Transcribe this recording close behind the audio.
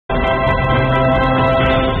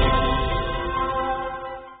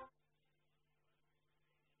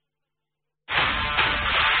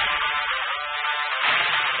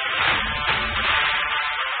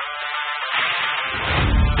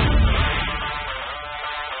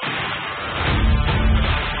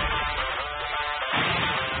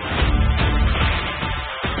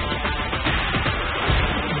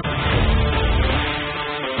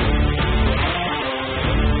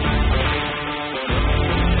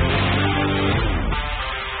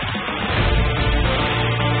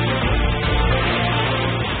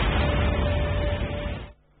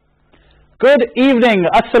Good evening,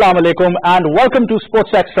 Assalamu alaikum, and welcome to Sports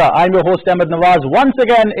Extra. I'm your host Ahmed Nawaz. Once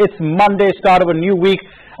again, it's Monday, start of a new week,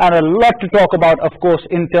 and a lot to talk about, of course,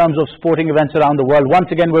 in terms of sporting events around the world. Once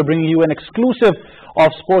again, we're bringing you an exclusive of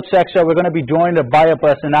Sports Extra. We're going to be joined by a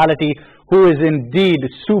personality who is indeed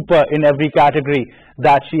super in every category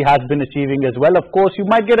that she has been achieving as well. Of course, you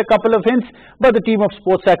might get a couple of hints, but the team of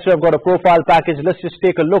Sports Extra have got a profile package. Let's just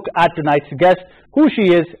take a look at tonight's guest, who she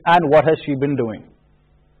is and what has she been doing.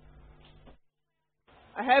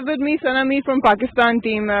 I have with me Sana from Pakistan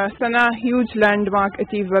team. Sana, huge landmark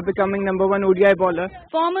achieved by becoming #1 ODI bowler.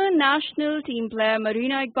 Former national team player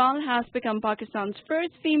Marina Iqbal has become Pakistan's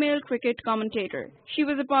first female cricket commentator. She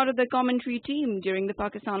was a part of the commentary team during the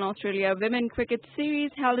Pakistan-Australia Women Cricket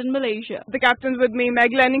Series held in Malaysia. The captains with me,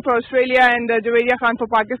 Meg Lanning for Australia and Javeria Khan for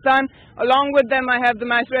Pakistan. Along with them, I have the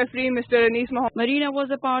match referee, Mr. Anis Mohammed. Marina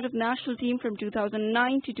was a part of national team from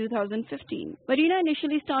 2009 to 2015. Marina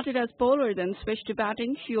initially started as bowler, then switched to batting.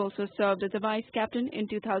 She also served as a vice captain in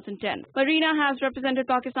 2010. Marina has represented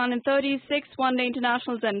Pakistan in 36 one-day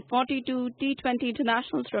internationals and 42 T20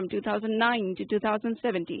 internationals from 2009 to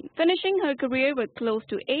 2017, finishing her career with close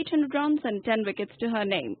to 800 runs and 10 wickets to her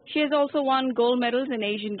name. She has also won gold medals in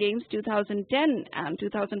Asian Games 2010 and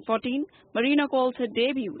 2014. Marina calls her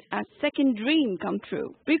debut as second dream come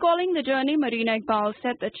true. Recalling the journey, Marina Iqbal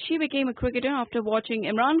said that she became a cricketer after watching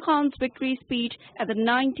Imran Khan's victory speech at the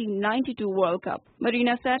 1992 World Cup.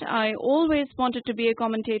 Marina said, "I always wanted to be a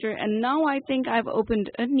commentator and now I think I've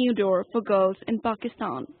opened a new door for girls in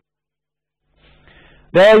Pakistan."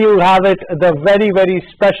 There you have it, the very, very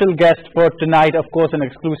special guest for tonight, of course, an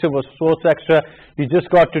exclusive of Sports Extra. You just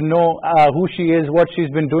got to know who she is, what she's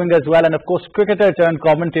been doing as well, and of course, cricketer turned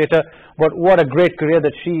commentator. But what a great career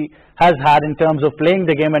that she has had in terms of playing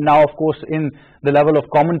the game, and now, of course, in the level of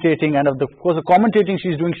commentating. And of course, the commentating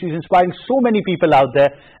she's doing, she's inspiring so many people out there,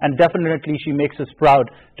 and definitely she makes us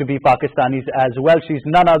proud to be Pakistanis as well. She's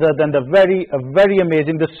none other than the very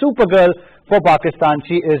amazing, the super girl for Pakistan.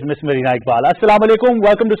 She is Miss Marina Iqbal. Assalamu alaikum.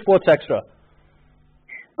 Welcome to Sports Extra.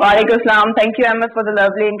 Wa alaikum assalam. Thank you, Abbas, for the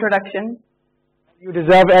lovely introduction. You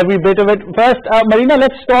deserve every bit of it. First, Marina,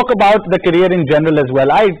 let's talk about the career in general as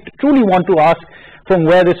well. I truly want to ask from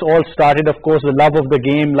where this all started. Of course, the love of the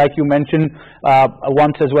game, like you mentioned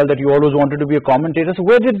once as well, that you always wanted to be a commentator. So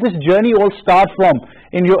where did this journey all start from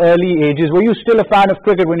in your early ages? Were you still a fan of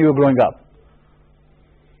cricket when you were growing up?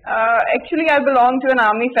 Actually, I belong to an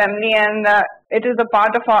army family, and it is a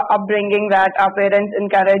part of our upbringing that our parents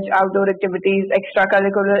encourage outdoor activities,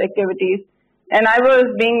 extracurricular activities. And I was,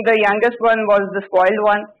 being the youngest one, was the spoiled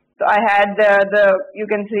one. So I had you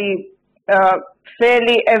can see,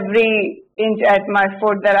 fairly every inch at my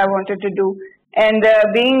foot that I wanted to do. And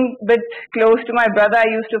being a bit close to my brother, I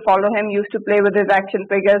used to follow him, used to play with his action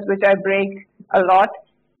figures, which I break a lot.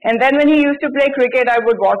 And then when he used to play cricket, I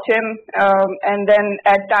would watch him, and then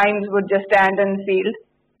at times would just stand and field.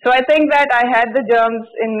 So I think that I had the germs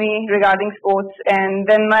in me regarding sports. And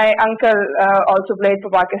then my uncle also played for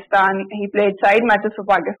Pakistan. He played side matches for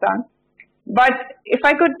Pakistan. But if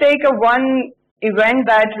I could take one event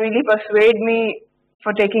that really persuaded me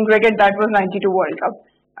for taking cricket, that was 92 World Cup.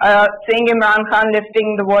 Seeing Imran Khan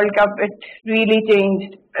lifting the World Cup, it really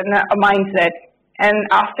changed a mindset. And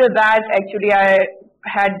after that, actually, I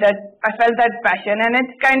felt that passion, and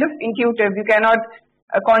it's kind of intuitive. You cannot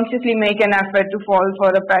consciously make an effort to fall for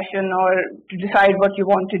a passion or to decide what you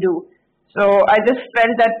want to do. So I just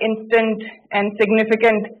felt that instant and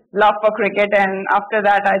significant love for cricket, and after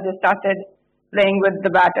that I just started playing with the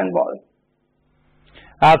bat and ball.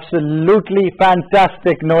 Absolutely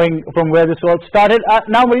fantastic knowing from where this all started.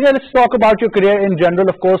 Now, Marina, let's talk about your career in general.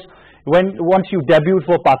 Of course, once you debuted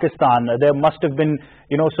for Pakistan, there must have been,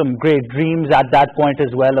 some great dreams at that point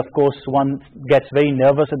as well. Of course, one gets very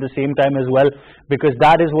nervous at the same time as well, because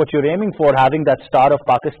that is what you're aiming for. Having that star of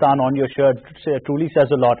Pakistan on your shirt truly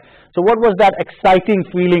says a lot. So what was that exciting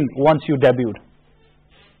feeling once you debuted?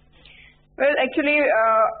 Well, actually,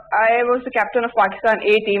 I was the captain of Pakistan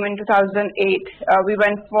A team in 2008. We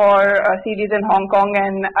went for a series in Hong Kong,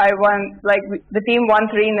 and I won, the team won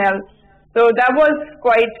 3-0. So that was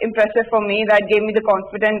quite impressive for me. That gave me the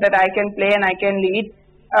confidence that I can play and I can lead.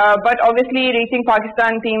 But obviously, reaching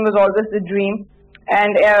Pakistan team was always the dream.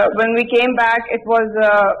 And when we came back, it was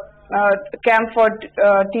a camp for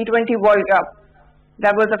T20 World Cup.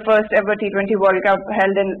 That was the first ever T20 World Cup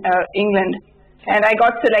held in England. And I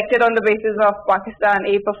got selected on the basis of Pakistan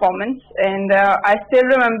A performance. And I still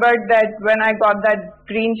remembered that when I got that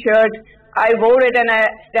green shirt, I wore it and I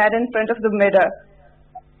sat in front of the mirror.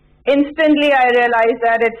 Instantly, I realized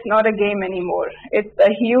that it's not a game anymore. It's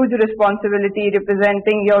a huge responsibility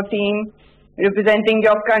representing your team representing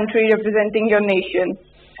your country, representing your nation.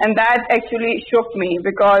 And that actually shook me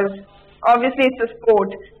because obviously it's a sport,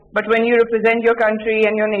 but when you represent your country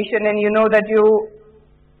and your nation and you know that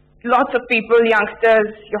lots of people,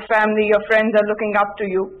 youngsters, your family, your friends are looking up to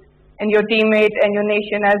you and your teammate and your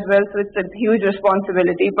nation as well, so it's a huge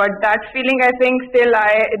responsibility. But that feeling, I think, still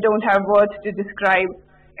I don't have words to describe.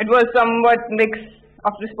 It was somewhat mix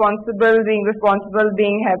of responsible,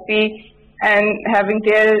 being happy, and having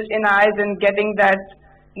tears in eyes and getting that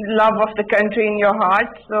love of the country in your heart.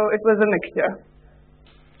 So it was a mixture.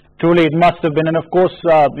 Truly, it must have been. And of course,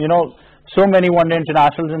 so many one-day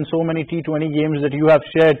internationals and so many T20 games that you have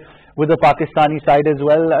shared with the Pakistani side as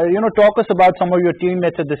well. Talk us about some of your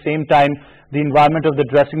teammates at the same time, the environment of the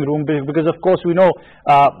dressing room, because of course we know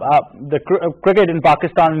the cricket in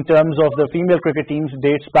Pakistan in terms of the female cricket teams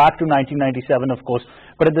dates back to 1997, of course.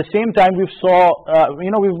 But at the same time,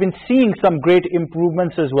 we've been seeing some great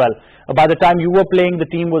improvements as well. By the time you were playing, the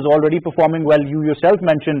team was already performing well. You yourself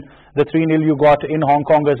mentioned the 3-0 you got in Hong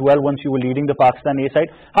Kong as well once you were leading the Pakistan A side.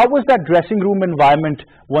 How was that dressing room environment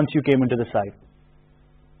once you came into the side?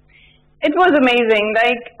 It was amazing.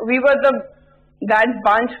 Like, we were that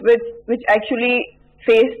bunch which actually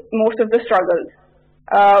faced most of the struggles.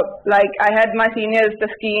 Like, I had my seniors,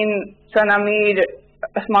 Taskeen, Sanamir,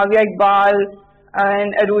 Asmavia Iqbal,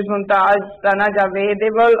 and Aruj Mumtaz, Rana Javed.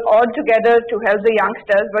 They were all together to help the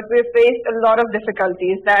youngsters, but we faced a lot of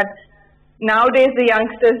difficulties that nowadays the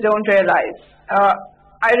youngsters don't realize.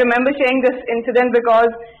 I remember sharing this incident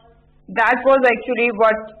because that was actually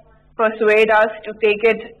what persuaded us to take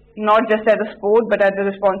it not just as a sport but as a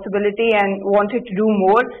responsibility and wanted to do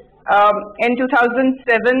more. In 2007,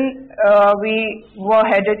 we were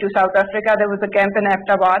headed to South Africa. There was a camp in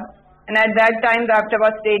Abbas, and at that time the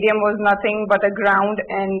Abbas stadium was nothing but a ground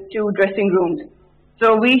and 2 dressing rooms.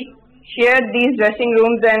 So we shared these dressing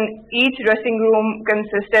rooms, and each dressing room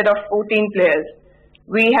consisted of 14 players.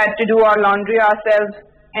 We had to do our laundry ourselves,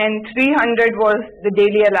 and 300 was the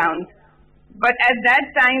daily allowance. But at that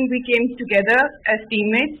time, we came together as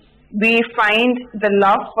teammates. We find the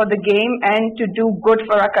love for the game and to do good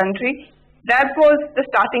for our country. That was the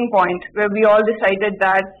starting point where we all decided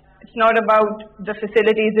that it's not about the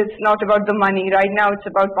facilities, it's not about the money. Right now, it's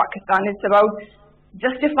about Pakistan. It's about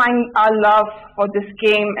justifying our love for this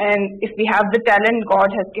game. And if we have the talent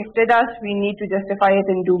God has gifted us, we need to justify it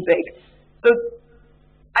and do big. So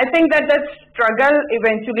I think that struggle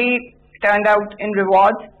eventually turned out in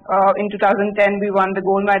rewards. In 2010, we won the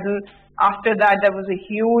gold medal. After that, there was a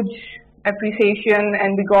huge appreciation,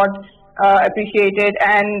 and we got appreciated,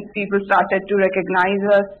 and people started to recognize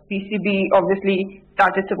us. PCB obviously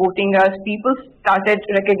started supporting us. People started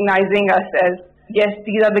recognizing us as, yes,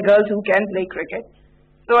 these are the girls who can play cricket.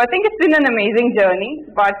 So I think it's been an amazing journey,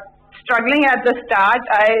 but struggling at the start,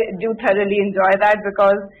 I do thoroughly enjoy that,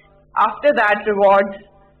 because after that, rewards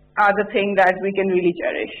are the thing that we can really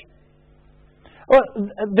cherish. Well,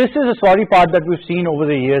 this is a sorry part that we've seen over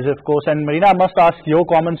the years, of course, and Marina, I must ask your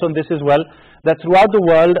comments on this as well, that throughout the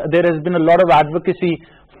world there has been a lot of advocacy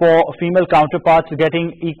for female counterparts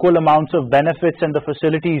getting equal amounts of benefits and the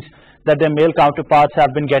facilities that their male counterparts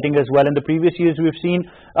have been getting as well. In the previous years, we've seen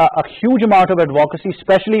a huge amount of advocacy,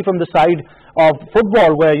 especially from the side of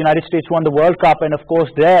football, where United States won the World Cup, and of course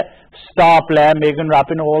their star player Megan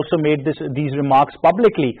Rapinoe also made these remarks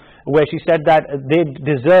publicly, where she said that they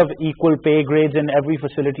deserve equal pay grades in every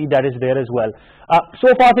facility that is there as well. So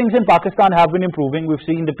far, things in Pakistan have been improving. We've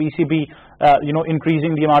seen the PCB,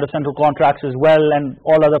 increasing the amount of central contracts as well, and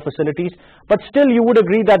all other facilities. But still, you would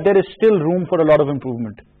agree that there is still room for a lot of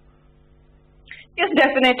improvement. Yes,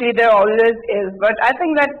 definitely, there always is. But I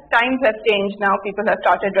think that times have changed now. People have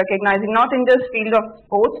started recognizing, not in just field of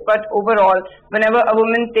sports, but overall, whenever a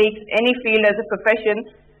woman takes any field as a profession,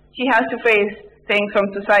 she has to face things from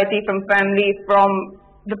society, from family, from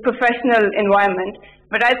the professional environment.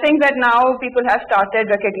 But I think that now people have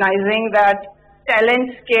started recognizing that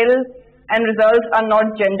talent, skill, and results are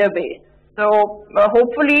not gender-based. So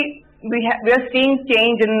hopefully, we are seeing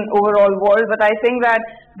change in overall world. But I think that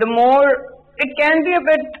the more, it can be a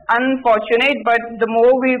bit unfortunate, but the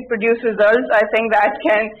more we produce results, I think that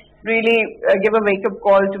can really give a wake-up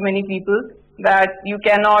call to many people that you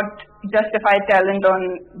cannot justify talent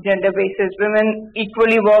on gender basis. Women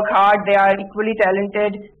equally work hard, they are equally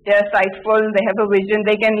talented, they are sightful, they have a vision,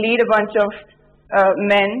 they can lead a bunch of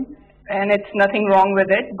men, and it's nothing wrong with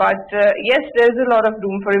it. But yes, there's a lot of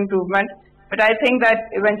room for improvement. But I think that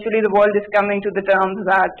eventually the world is coming to the terms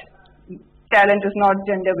that talent is not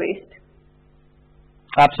gender-based.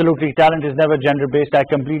 Absolutely, talent is never gender-based. I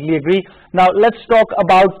completely agree. Now, let's talk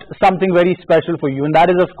about something very special for you, and that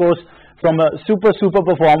is, of course, from a super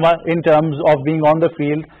performer in terms of being on the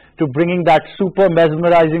field to bringing that super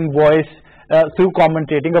mesmerizing voice through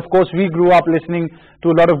commentating. Of course, we grew up listening to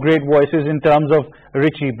a lot of great voices in terms of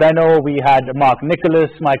Richie Beno, we had Mark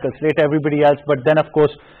Nicholas, Michael Slater, everybody else, but then of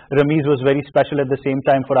course Ramiz was very special at the same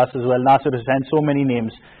time for us as well, Nasir Hussain, so many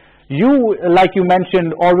names. You, like you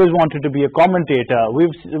mentioned, always wanted to be a commentator.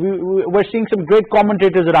 We're seeing some great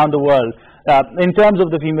commentators around the world in terms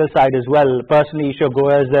of the female side as well. Personally, Isha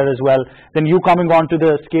Goya is there as well. Then you coming onto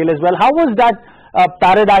the scale as well. How was that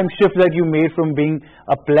paradigm shift that you made from being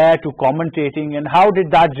a player to commentating, and how did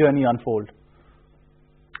that journey unfold?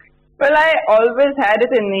 Well, I always had it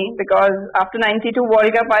in me, because after '92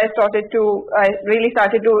 World Cup, I really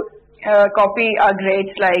started to copy our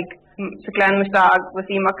greats like Suklan Mushtaq,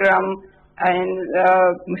 Wasim Akram, and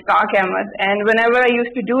Mushtaq Ahmed. And whenever I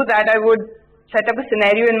used to do that, I would set up a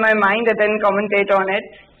scenario in my mind and then commentate on it.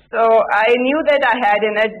 So I knew that I had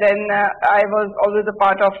in it. Then I was always a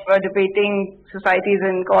part of debating societies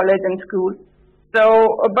in college and school.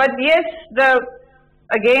 So, but yes, the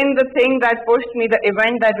thing that pushed me, the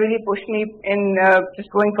event that really pushed me in just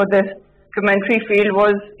going for this commentary field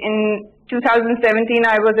was in 2017.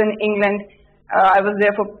 I was in England. I was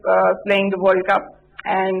there for playing the World Cup.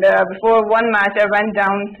 And before one match, I went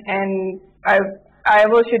down and I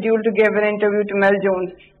was scheduled to give an interview to Mel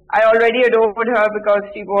Jones. I already adored her because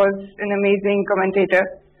she was an amazing commentator.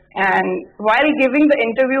 And while giving the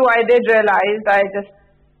interview, I did realize,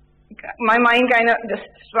 my mind kind of just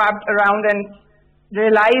swapped around and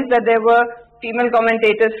realized that there were female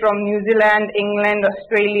commentators from New Zealand, England,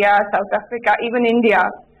 Australia, South Africa, even India,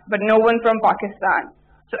 but no one from Pakistan.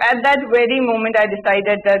 So at that very moment, I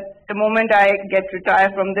decided that the moment I get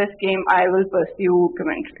retired from this game, I will pursue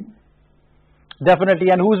commentary. Definitely.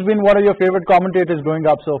 And who's been one of your favorite commentators growing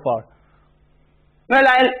up so far? Well,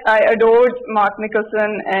 I adored Mark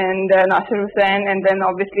Nicholson and Nasir Hussain, and then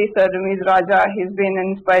obviously Sir Ramiz Raja. He's been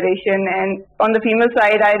an inspiration. And on the female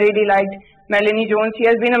side, I really liked Melanie Jones. She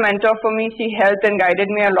has been a mentor for me. She helped and guided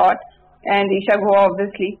me a lot. And Isha Goa,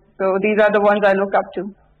 obviously. So these are the ones I look up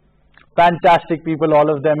to. Fantastic people, all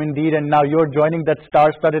of them indeed. And now you're joining that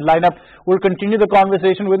star-studded lineup. We'll continue the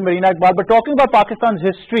conversation with Marina Iqbal. But talking about Pakistan's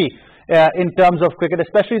history, in terms of cricket,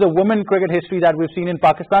 especially the women cricket history that we've seen in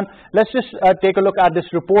Pakistan. Let's just take a look at this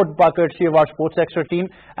report by courtesy of our Sports Extra team,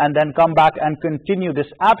 and then come back and continue this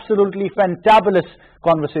absolutely fantabulous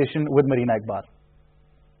conversation with Marina Iqbal.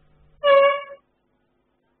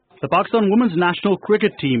 The Pakistan women's national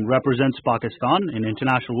cricket team represents Pakistan in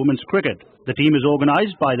international women's cricket. The team is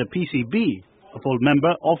organized by the PCB, a full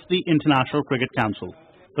member of the International Cricket Council.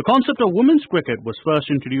 The concept of women's cricket was first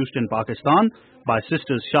introduced in Pakistan by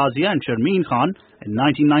sisters Sherazi and Sharmeen Khan in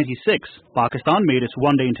 1996. Pakistan made its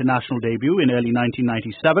one-day international debut in early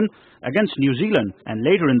 1997 against New Zealand, and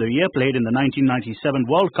later in the year played in the 1997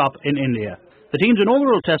 World Cup in India. The team's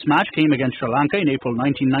inaugural test match came against Sri Lanka in April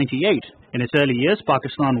 1998. In its early years,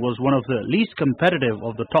 Pakistan was one of the least competitive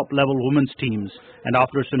of the top-level women's teams, and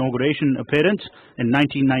after its inauguration appearance in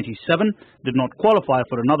 1997, did not qualify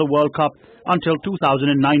for another World Cup until 2009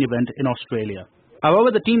 event in Australia.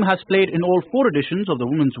 However, the team has played in all 4 editions of the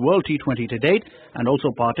Women's World T20 to date, and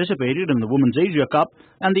also participated in the Women's Asia Cup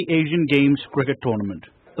and the Asian Games cricket tournament.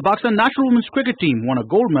 The Pakistan national women's cricket team won a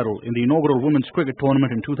gold medal in the inaugural women's cricket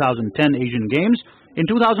tournament in 2010 Asian Games. In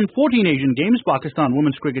 2014 Asian Games, Pakistan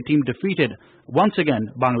women's cricket team defeated once again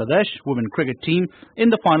Bangladesh women cricket team in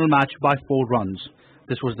the final match by 4 runs.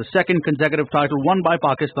 This was the second consecutive title won by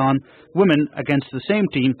Pakistan women against the same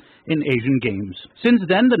team in Asian Games. Since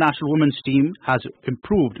then, the national women's team has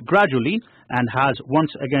improved gradually and has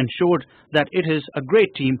once again showed that it is a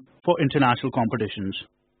great team for international competitions.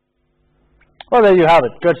 Well, there you have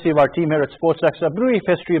it. Courtesy of our team here at Sports Extra, a brief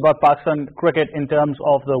history about Pakistan cricket in terms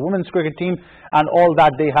of the women's cricket team and all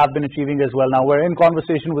that they have been achieving as well. Now, we're in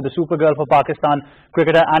conversation with the supergirl for Pakistan,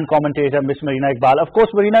 cricketer and commentator, Miss Marina Iqbal. Of course,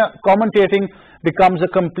 Marina, commentating becomes a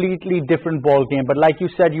completely different ball game. But like you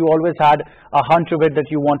said, you always had a hunch of it that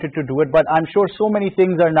you wanted to do it. But I'm sure so many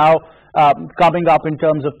things are now coming up in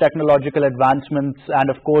terms of technological advancements, and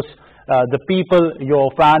of course, the people,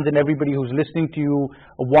 your fans and everybody who's listening to you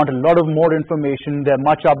want a lot of more information. They're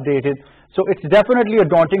much updated. So it's definitely a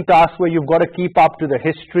daunting task where you've got to keep up to the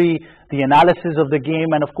history, the analysis of the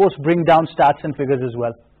game, and of course bring down stats and figures as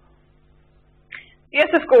well.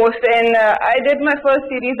 Yes, of course. And I did my first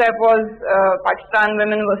series that was Pakistan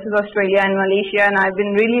women versus Australia and Malaysia, and I've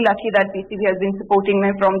been really lucky that PCB has been supporting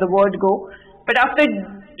me from the word go. But after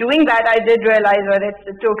doing that, I did realize that it's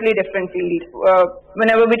a totally different field.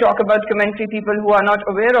 Whenever we talk about commentary, people who are not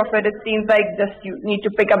aware of it, it seems like just you need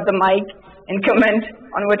to pick up the mic and comment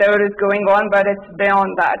on whatever is going on, but it's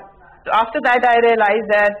beyond that. So after that, I realized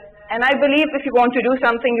that, and I believe if you want to do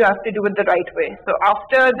something, you have to do it the right way. So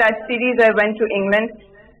after that series, I went to England,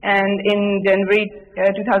 and in January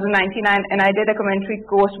 2019, and I did a commentary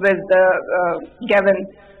course with Gavin.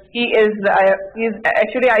 He's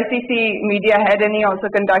actually ICC media head, and he also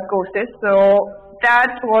conducts courses. So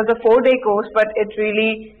that was a 4-day course, but it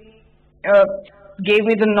really gave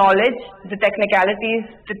me the knowledge, the technicalities,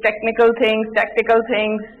 the technical things, tactical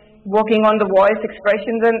things, working on the voice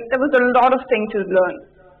expressions, and there was a lot of things to learn.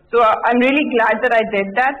 So I'm really glad that I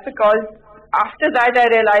did that, because after that I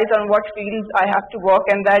realized on what fields I have to work,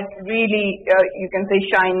 and that really, you can say,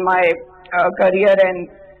 shine my career and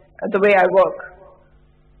the way I work.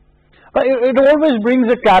 It always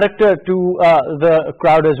brings a character to the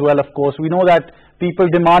crowd as well, of course. We know that people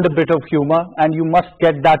demand a bit of humor, and you must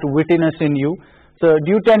get that wittiness in you. So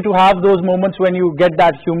do you tend to have those moments when you get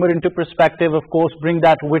that humor into perspective, of course, bring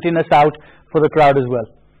that wittiness out for the crowd as well?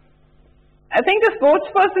 I think the sports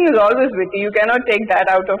person is always witty. You cannot take that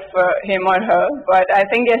out of him or her. But I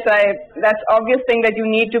think, yes, that's obvious thing that you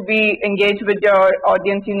need to be engaged with your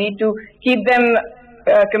audience. You need to keep them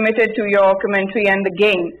committed to your commentary and the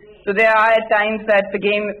game. So there are times that the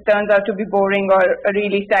game turns out to be boring or a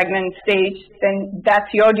really stagnant stage, then that's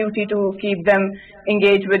your duty to keep them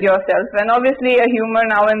engaged with yourself. And obviously a humor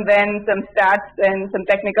now and then, some stats and some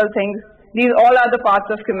technical things. These all are the parts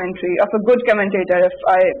of commentary, of a good commentator, if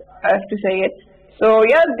I have to say it. So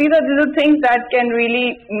yeah, these are the things that can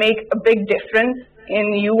really make a big difference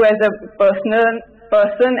in you as a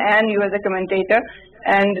person and you as a commentator.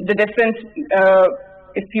 And the difference,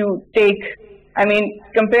 if you take,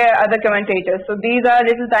 compare other commentators. So these are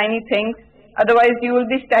little tiny things. Otherwise, you will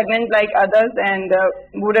be stagnant like others, and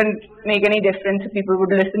wouldn't make any difference if people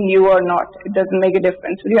would listen to you or not. It doesn't make a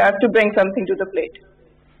difference. You have to bring something to the plate.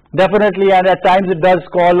 Definitely, and at times it does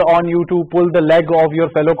call on you to pull the leg of your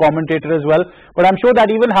fellow commentator as well. But I'm sure that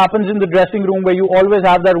even happens in the dressing room, where you always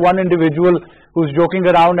have that one individual who's joking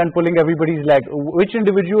around and pulling everybody's leg. Which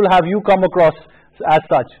individual have you come across as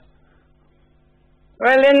such?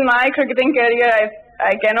 Well, in my cricketing career,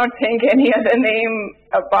 I cannot think any other name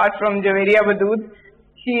apart from Javeria Wadood.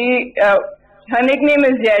 Her nickname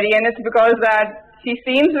is Jerry, and it's because that she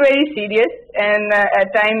seems very serious, and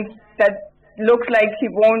at times that looks like she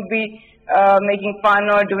won't be making fun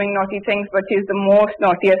or doing naughty things, but she's the most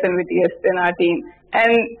naughtiest and wittiest in our team.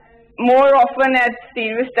 And more often at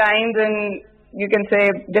serious times and you can say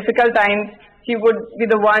difficult times, she would be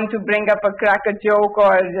the one to bring up a cracker joke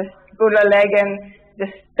or just pull a leg and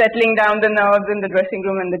just settling down the nerves in the dressing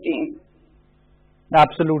room and the team.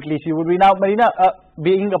 Absolutely, she would be. Now, Marina,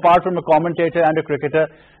 being apart from a commentator and a cricketer,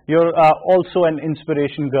 you're also an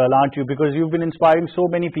inspiration girl, aren't you? Because you've been inspiring so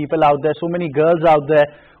many people out there, so many girls out there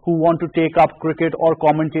who want to take up cricket or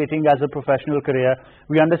commentating as a professional career.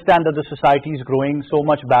 We understand that the society is growing, so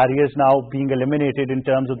much barriers now being eliminated in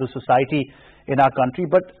terms of the society in our country,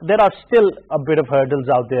 but there are still a bit of hurdles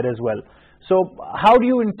out there as well. So how do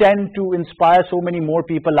you intend to inspire so many more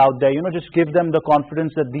people out there? You know, just give them the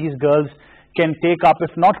confidence that these girls can take up,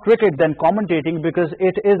 if not cricket, then commentating, because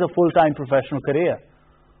it is a full-time professional career.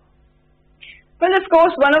 Well, of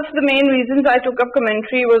course, one of the main reasons I took up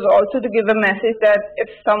commentary was also to give a message that if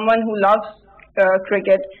someone who loves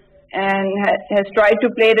cricket and has tried to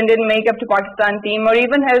play it and didn't make up to Pakistan team, or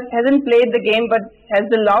even hasn't played the game but has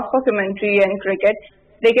the love for commentary and cricket,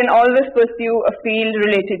 they can always pursue a field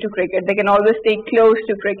related to cricket. They can always stay close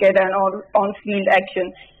to cricket and on-field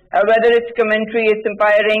action. Whether it's commentary, it's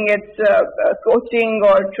umpiring, it's coaching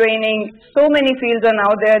or training, so many fields are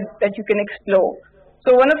now there that you can explore.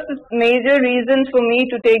 So one of the major reasons for me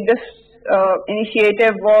to take this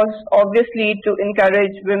initiative was obviously to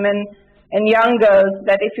encourage women and young girls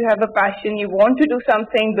that if you have a passion, you want to do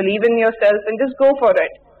something, believe in yourself and just go for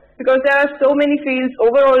it. Because there are so many fields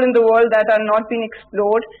overall in the world that are not being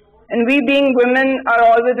explored, and we being women are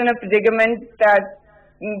always in a predicament that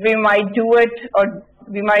we might do it or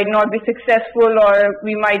we might not be successful or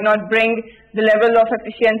we might not bring the level of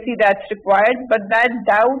efficiency that's required, but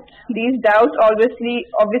these doubts obviously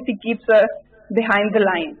keeps us behind the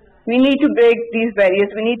line. We need to break these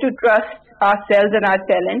barriers. We need to trust ourselves and our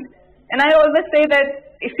talent. And I always say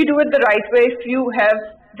that if you do it the right way, if you have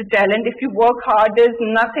the talent, if you work hard, there's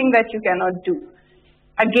nothing that you cannot do.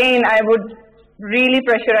 Again, I would really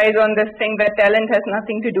pressurize on this thing that talent has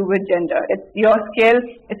nothing to do with gender. It's your skill,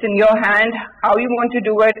 it's in your hand, how you want to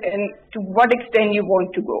do it and to what extent you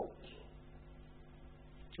want to go.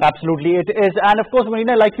 Absolutely, it is. And of course,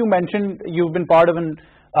 Marina, like you mentioned, you've been part of an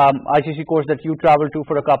ICC course that you traveled to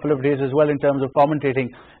for a couple of days as well in terms of commentating.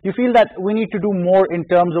 You feel that we need to do more in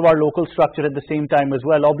terms of our local structure at the same time as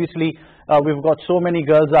well? Obviously, we've got so many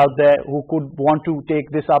girls out there who could want to take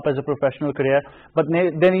this up as a professional career, but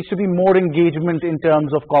there needs to be more engagement in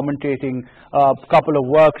terms of commentating, a couple of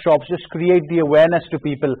workshops, just create the awareness to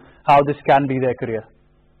people how this can be their career.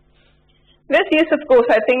 Yes, of course,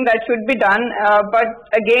 I think that should be done, but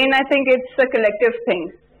again, I think it's a collective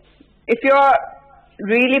thing. If you're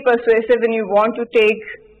really persuasive and you want to take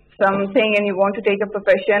something and you want to take a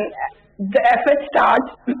profession, the effort starts,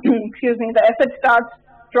 excuse me, the effort starts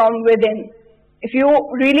from within. If you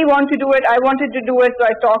really want to do it, I wanted to do it, so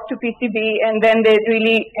I talked to PCB and then they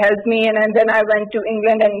really helped me, and then I went to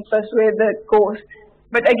England and pursued the course.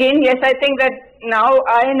 But again, yes, I think that now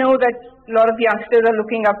I know that a lot of youngsters are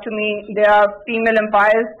looking up to me. There are female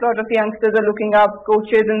umpires, a lot of youngsters are looking up,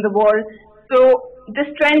 coaches in the world. So this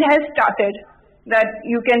trend has started, that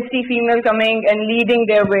you can see female coming and leading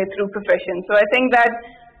their way through profession. So I think that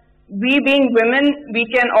we being women, we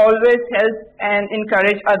can always help and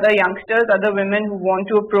encourage other youngsters, other women who want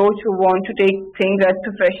to approach, who want to take things as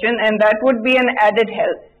profession, and that would be an added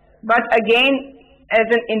help. But again, as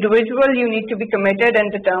an individual, you need to be committed and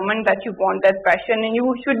determined that you want that passion, and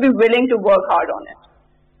you should be willing to work hard on it.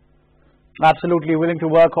 Absolutely willing to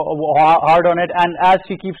work hard on it, and as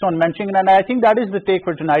she keeps on mentioning, and I think that is the take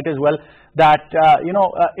for tonight as well, that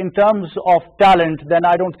in terms of talent, then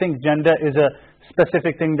I don't think gender is a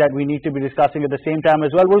specific thing that we need to be discussing at the same time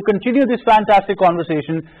as well. We'll continue this fantastic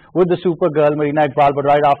conversation with the super girl Marina Iqbal, but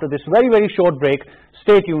right after this very, very short break.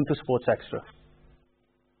 Stay tuned to Sports Extra.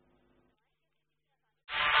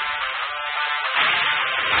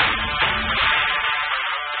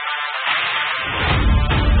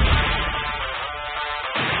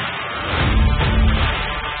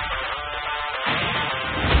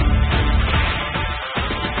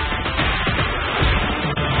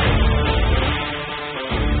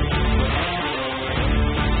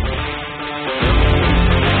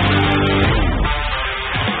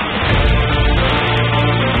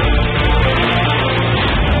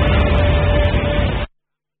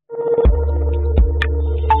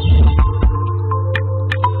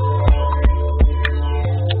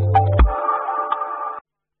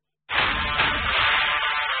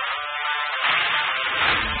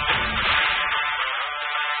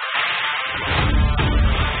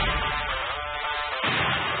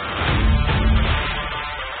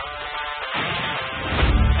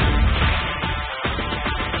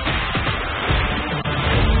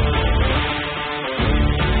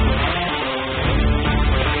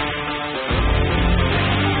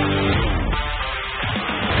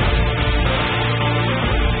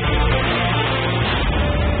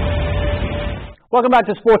 Welcome back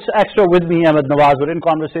to Sports Extra with me, Ahmed Nawaz. We're in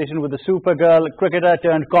conversation with the super girl, cricketer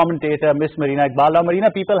turned commentator, Miss Marina Iqbal. Now,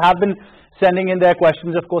 Marina, people have been sending in their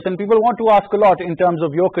questions, of course, and people want to ask a lot in terms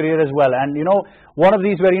of your career as well. And, one of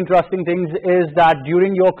these very interesting things is that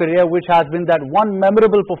during your career, which has been that one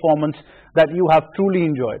memorable performance that you have truly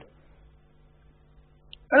enjoyed?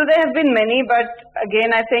 Well, there have been many, but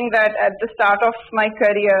again, I think that at the start of my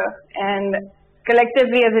career and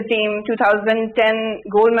collectively as a team, 2010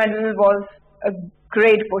 gold medal was a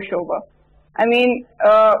great pushover. I mean,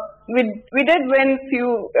 we did win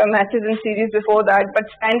few matches in series before that, but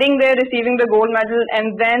standing there receiving the gold medal,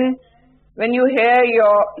 and then when you hear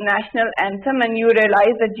your national anthem and you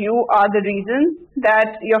realize that you are the reason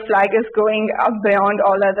that your flag is going up beyond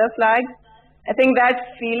all other flags, I think that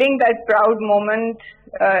feeling, that proud moment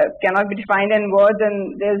cannot be defined in words,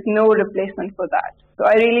 and there's no replacement for that. So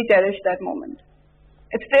I really cherish that moment.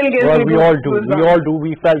 It still gives me goosebumps. We all do.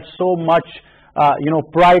 We felt so much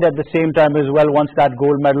pride at the same time as well once that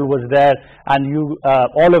gold medal was there, and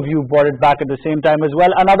all of you brought it back at the same time as well.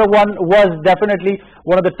 Another one was definitely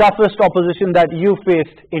one of the toughest opposition that you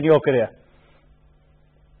faced in your career.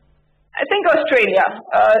 I think Australia,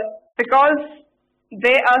 because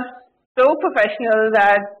they are so professional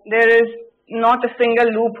that there is not a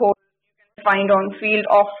single loophole you can find on field,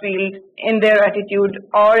 off field, in their attitude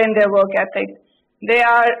or in their work ethic. They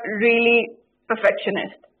are really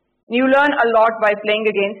perfectionist. You learn a lot by playing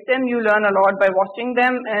against them, you learn a lot by watching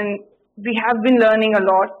them, and we have been learning a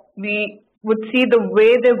lot. We would see the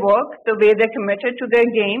way they work, the way they're committed to their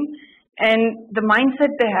game, and the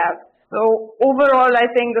mindset they have. So overall, I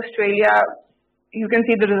think Australia, you can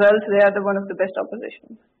see the results, they are one of the best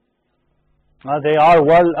oppositions. They are.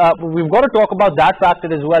 Well, we've got to talk about that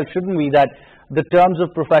factor as well, shouldn't we? That the terms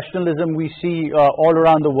of professionalism we see all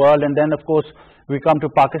around the world, and then, of course, We come to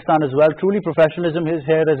Pakistan as well. Truly professionalism is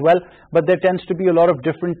here as well, but there tends to be a lot of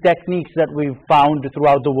different techniques that we've found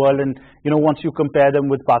throughout the world, and once you compare them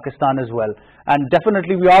with Pakistan as well. And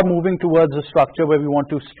definitely we are moving towards a structure where we want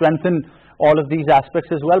to strengthen all of these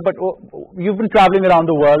aspects as well. But you've been traveling around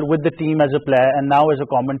the world with the team as a player and now as a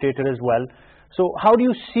commentator as well. So how do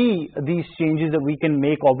you see these changes that we can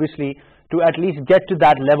make, obviously, to at least get to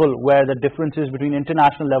that level where the difference is between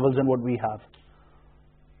international levels and what we have?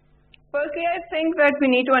 Firstly, I think that we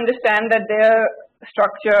need to understand that their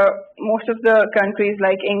structure, most of the countries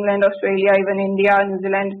like England, Australia, even India, New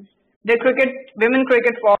Zealand, their women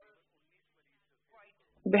cricket falls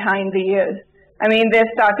behind the years. I mean, they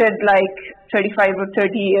started like 35 or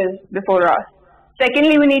 30 years before us.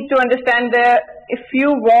 Secondly, we need to understand that if you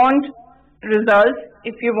want results,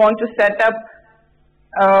 if you want to set up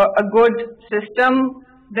a good system,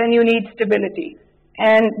 then you need stability.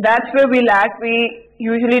 And that's where we lack. We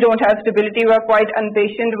usually don't have stability. We're quite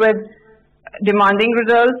impatient with demanding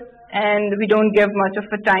results, and we don't give much of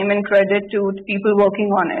a time and credit to people working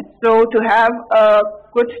on it. So to have a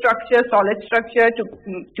good structure, solid structure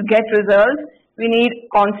to get results, we need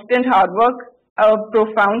constant hard work, a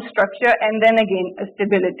profound structure, and then again, a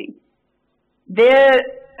stability.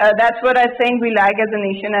 That's what I think we lack as a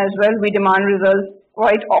nation as well. We demand results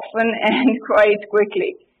quite often and quite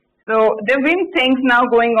quickly. So there have been things now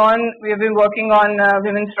going on. We have been working on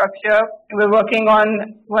women's structure. We're working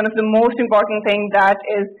on one of the most important things, that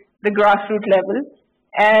is the grassroots level.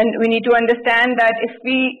 And we need to understand that if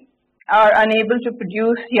we are unable to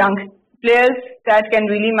produce young players that can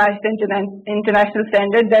really match the international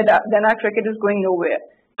standard, then our cricket is going nowhere.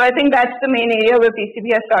 So I think that's the main area where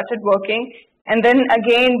PCB has started working. And then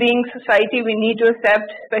again, being society, we need to accept,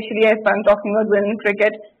 especially if I'm talking about women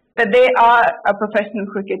cricket, that they are a professional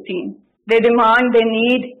cricket team. They demand, they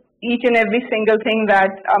need each and every single thing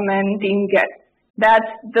that a men team gets.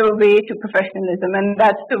 That's the way to professionalism, and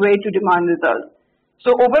that's the way to demand results.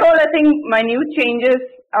 So overall, I think minute changes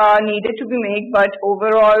are needed to be made, but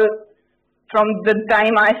overall, from the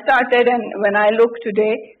time I started and when I look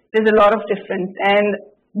today, there's a lot of difference, and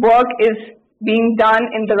work is being done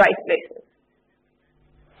in the right places.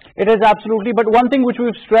 It is absolutely, but one thing which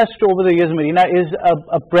we've stressed over the years, Marina, is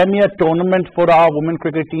a premier tournament for our women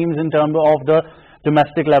cricket teams in terms of the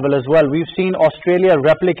domestic level as well. We've seen Australia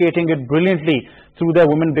replicating it brilliantly through their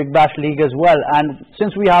Women Big Bash League as well. And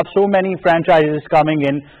since we have so many franchises coming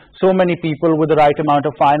in, so many people with the right amount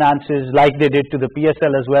of finances, like they did to the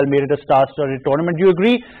PSL as well, made it a star-studded tournament. Do you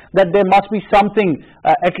agree that there must be something,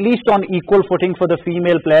 at least on equal footing for the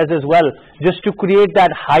female players as well, just to create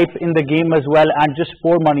that hype in the game as well and just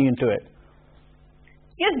pour money into it?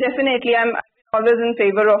 Yes, definitely. I'm always in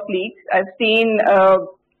favor of leagues. I've seen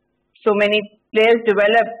so many players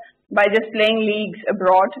develop by just playing leagues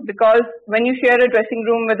abroad, because when you share a dressing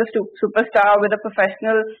room with a superstar, with a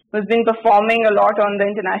professional who's been performing a lot on the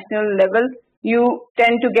international level, you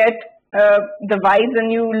tend to get the vibes and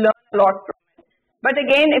you learn a lot from it. But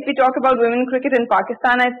again, if we talk about women cricket in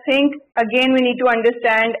Pakistan, I think again we need to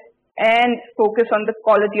understand and focus on the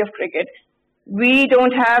quality of cricket. We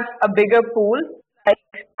don't have a bigger pool like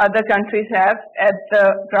other countries have at the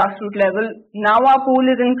grassroots level. Now our pool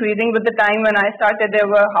is increasing. With the time when I started, there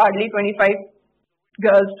were hardly 25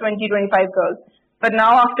 girls, 25 girls. But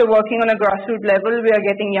now after working on a grassroots level, we are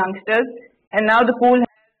getting youngsters. And now the pool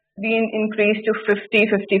has been increased to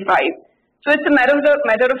 50, 55. So it's a matter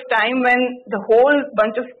of time when the whole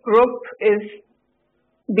bunch of group is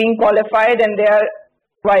being qualified and they are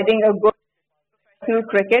providing a good professional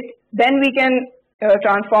cricket. Then we can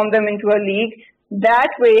transform them into a league. That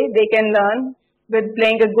way they can learn with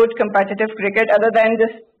playing a good competitive cricket, other than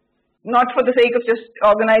just not for the sake of just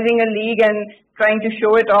organizing a league and trying to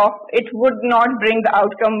show it off. It would not bring the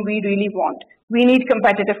outcome we really want. We need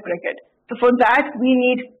competitive cricket. So for that, we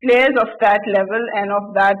need players of that level and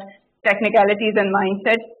of that technicalities and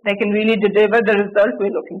mindset that can really deliver the results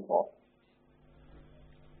we're looking for.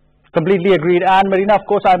 Completely agreed. And Marina, of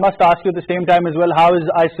course, I must ask you at the same time as well, how is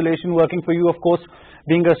isolation working for you? Of course,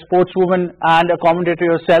 being a sportswoman and a commentator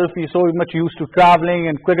yourself, you're so much used to traveling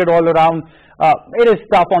and cricket all around. It is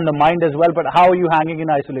tough on the mind as well, but how are you hanging in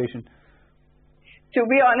isolation? To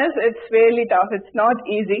be honest, it's really tough. It's not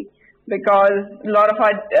easy because a lot of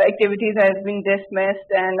our activities has been dismissed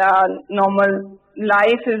and our normal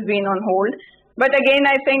life has been on hold. But again,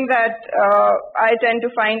 I think that I tend to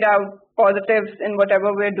find out positives in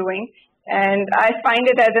whatever we're doing. And I find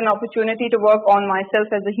it as an opportunity to work on myself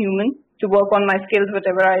as a human, to work on my skills,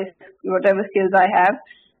 whatever skills I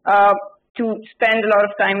have, to spend a lot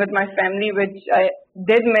of time with my family, which I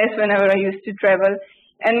did miss whenever I used to travel.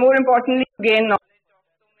 And more importantly, gain knowledge of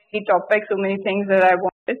so many topics, so many things that I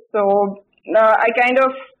wanted. So I kind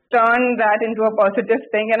of turned that into a positive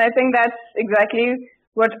thing, and I think that's exactly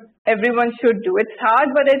what everyone should do. It's hard,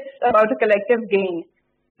 but it's about a collective gain.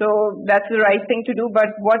 So that's the right thing to do, but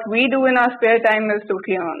what we do in our spare time is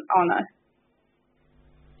totally on us.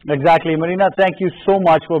 Exactly. Marina, thank you so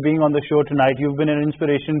much for being on the show tonight. You've been an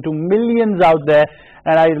inspiration to millions out there.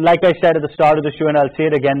 And like I said at the start of the show, and I'll say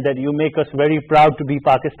it again, that you make us very proud to be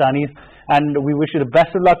Pakistanis. And we wish you the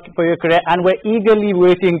best of luck for your career. And we're eagerly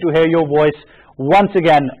waiting to hear your voice once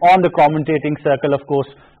again on the commentating circle, of course,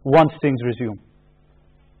 once things resume.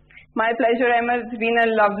 My pleasure, Emma. It's been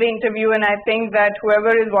a lovely interview, and I think that whoever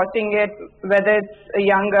is watching it, whether it's a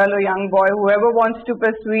young girl or young boy, whoever wants to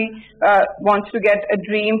pursue, wants to get a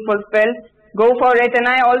dream fulfilled, go for it. And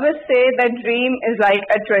I always say that dream is like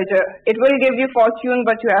a treasure. It will give you fortune,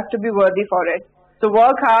 but you have to be worthy for it. So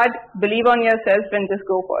work hard, believe on yourself, and just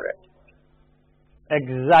go for it.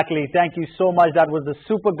 Exactly. Thank you so much. That was the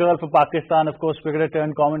super girl for Pakistan, of course, cricketer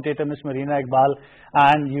turned commentator, Miss Marina Iqbal.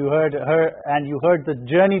 And you heard her, and you heard the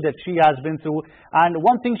journey that she has been through. And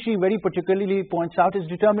one thing she very particularly points out is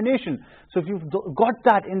determination. So if you've got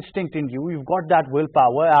that instinct in you, you've got that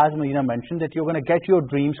willpower, as Marina mentioned, that you're going to get your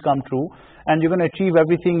dreams come true and you're going to achieve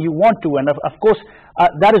everything you want to. And of course,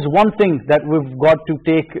 that is one thing that we've got to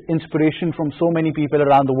take inspiration from so many people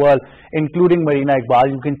around the world, including Marina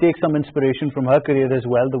Iqbal. You can take some inspiration from her career as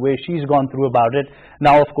well, the way she's gone through about it.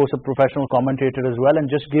 Now, of course, a professional commentator as well, and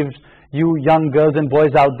just gives you young girls and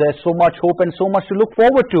boys out there so much hope and so much to look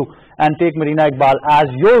forward to. And take Marina Iqbal as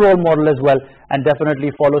your role model as well, and definitely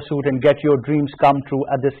follow suit and get your dreams come true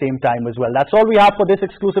at the same time as well. That's all we have for this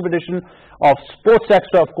exclusive edition of Sports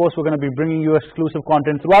Extra. Of course, we're going to be bringing you exclusive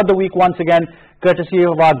content throughout the week once again, courtesy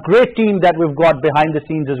of our great team that we've got behind the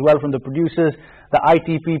scenes as well, from the producers, the IT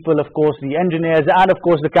people, of course, the engineers, and of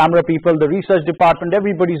course the camera people, the research department.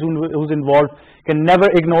 Everybody who's involved, can never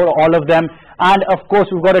ignore all of them. And of course,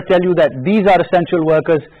 we've got to tell you that these are essential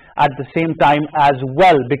workers at the same time as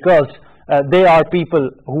well, because they are people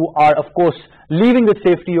who are, of course, leaving the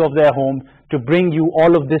safety of their home to bring you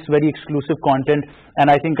all of this very exclusive content. And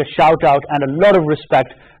I think a shout out and a lot of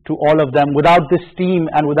respect to all of them. Without this team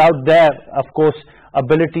and without their, of course,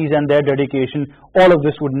 abilities and their dedication, all of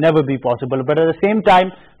this would never be possible. But at the same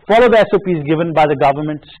time, follow the SOPs given by the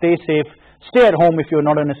government, stay safe, stay at home if you're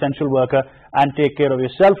not an essential worker, and take care of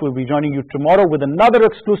yourself. We'll be joining you tomorrow with another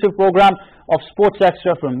exclusive program of Sports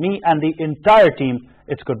Extra from me and the entire team.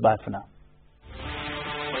 It's goodbye for now.